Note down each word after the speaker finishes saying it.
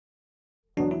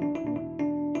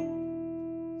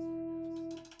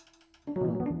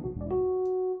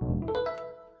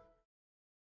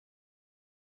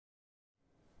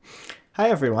Hi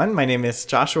everyone, my name is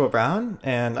Joshua Brown,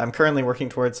 and I'm currently working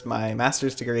towards my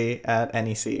master's degree at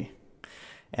NEC.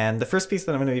 And the first piece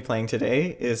that I'm going to be playing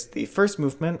today is the first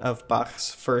movement of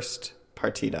Bach's first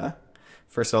partita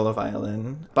for solo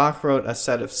violin. Bach wrote a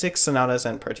set of 6 sonatas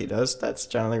and partitas that's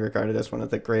generally regarded as one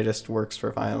of the greatest works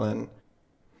for violin.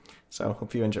 So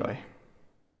hope you enjoy.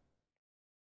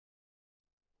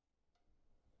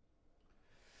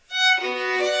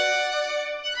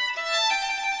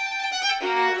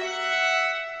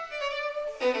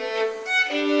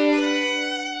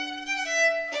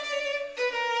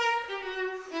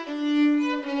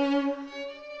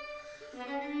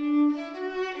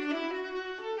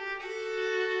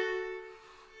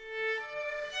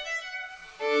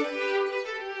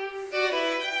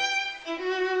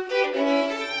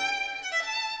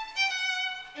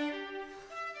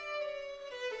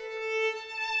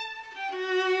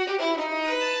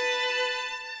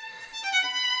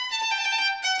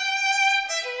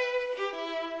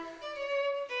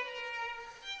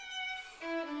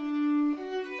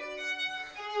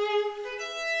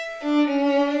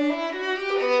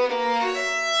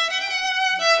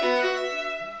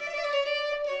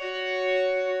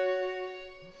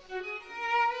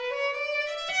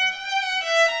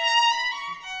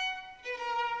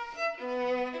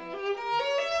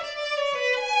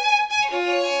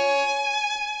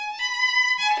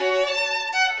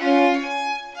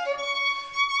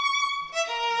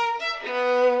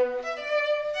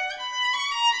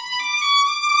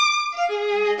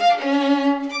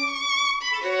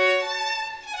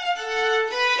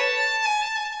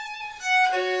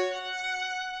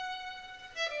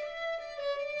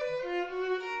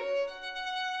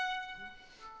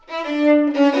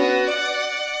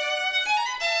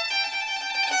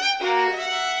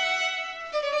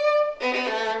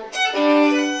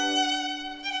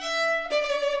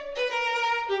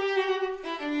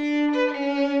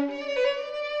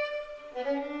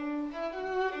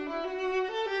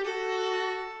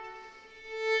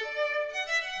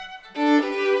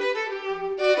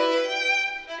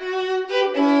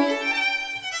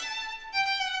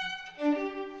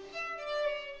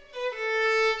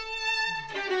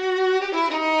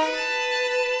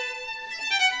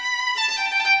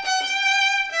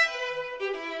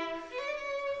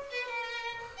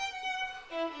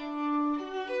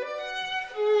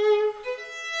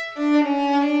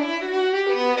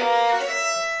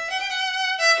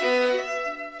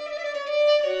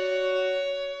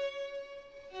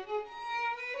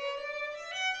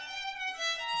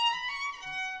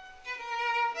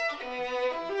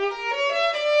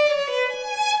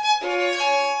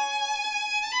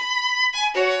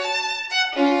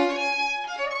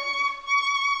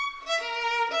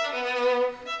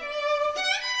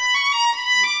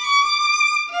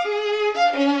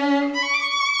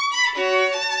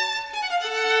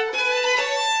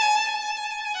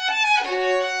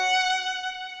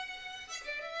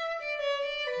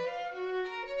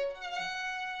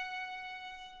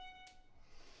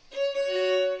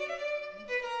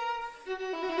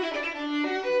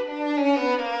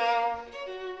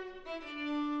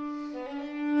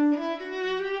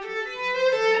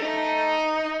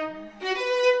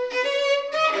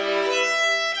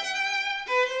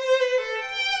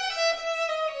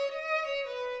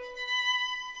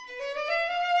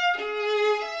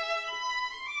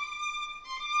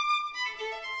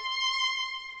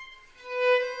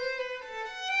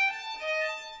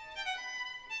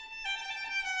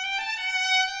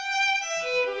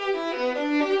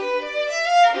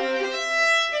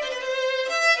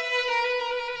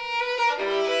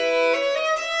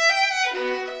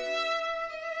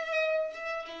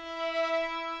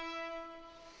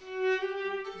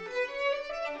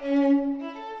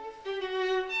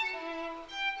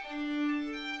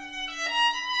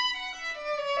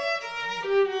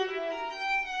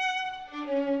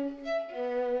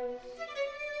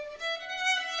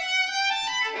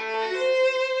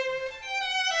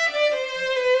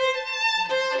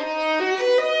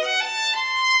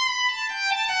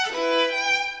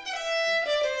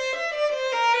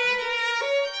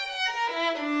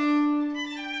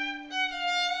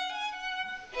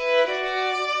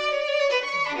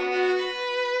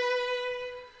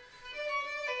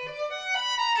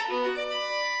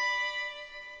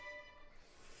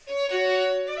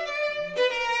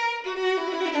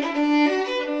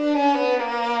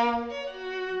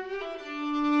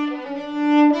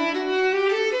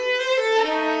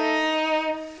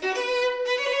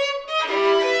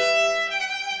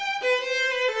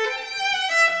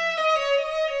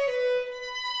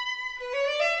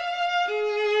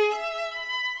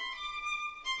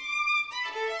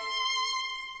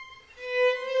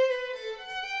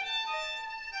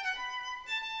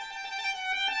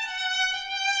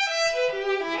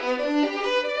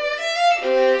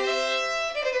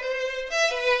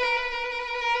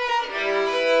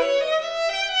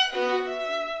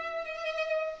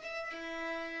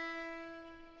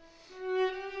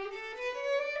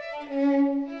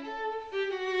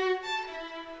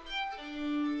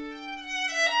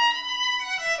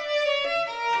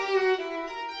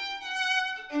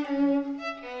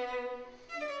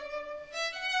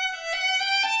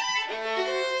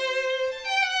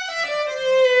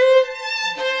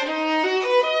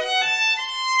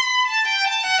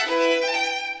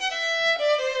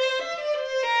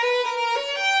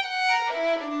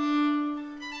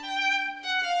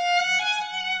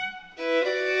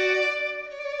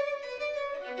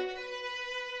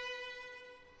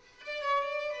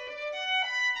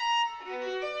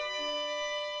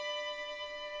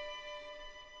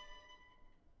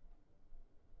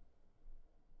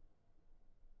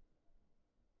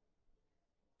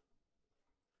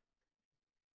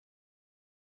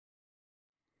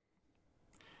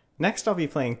 Next, I'll be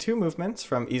playing two movements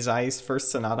from Isai's first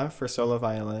sonata for solo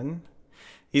violin.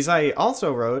 Isai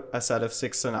also wrote a set of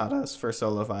 6 sonatas for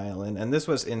solo violin, and this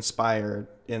was inspired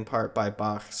in part by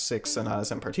Bach's 6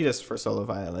 sonatas and partitas for solo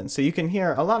violin. So you can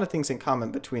hear a lot of things in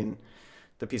common between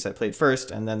the piece I played first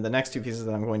and then the next two pieces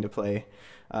that I'm going to play.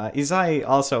 Isai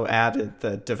also added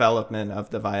the development of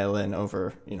the violin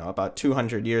over, about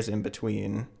 200 years in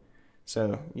between.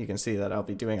 So you can see that I'll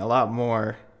be doing a lot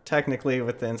more technically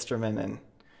with the instrument and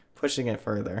pushing it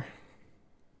further.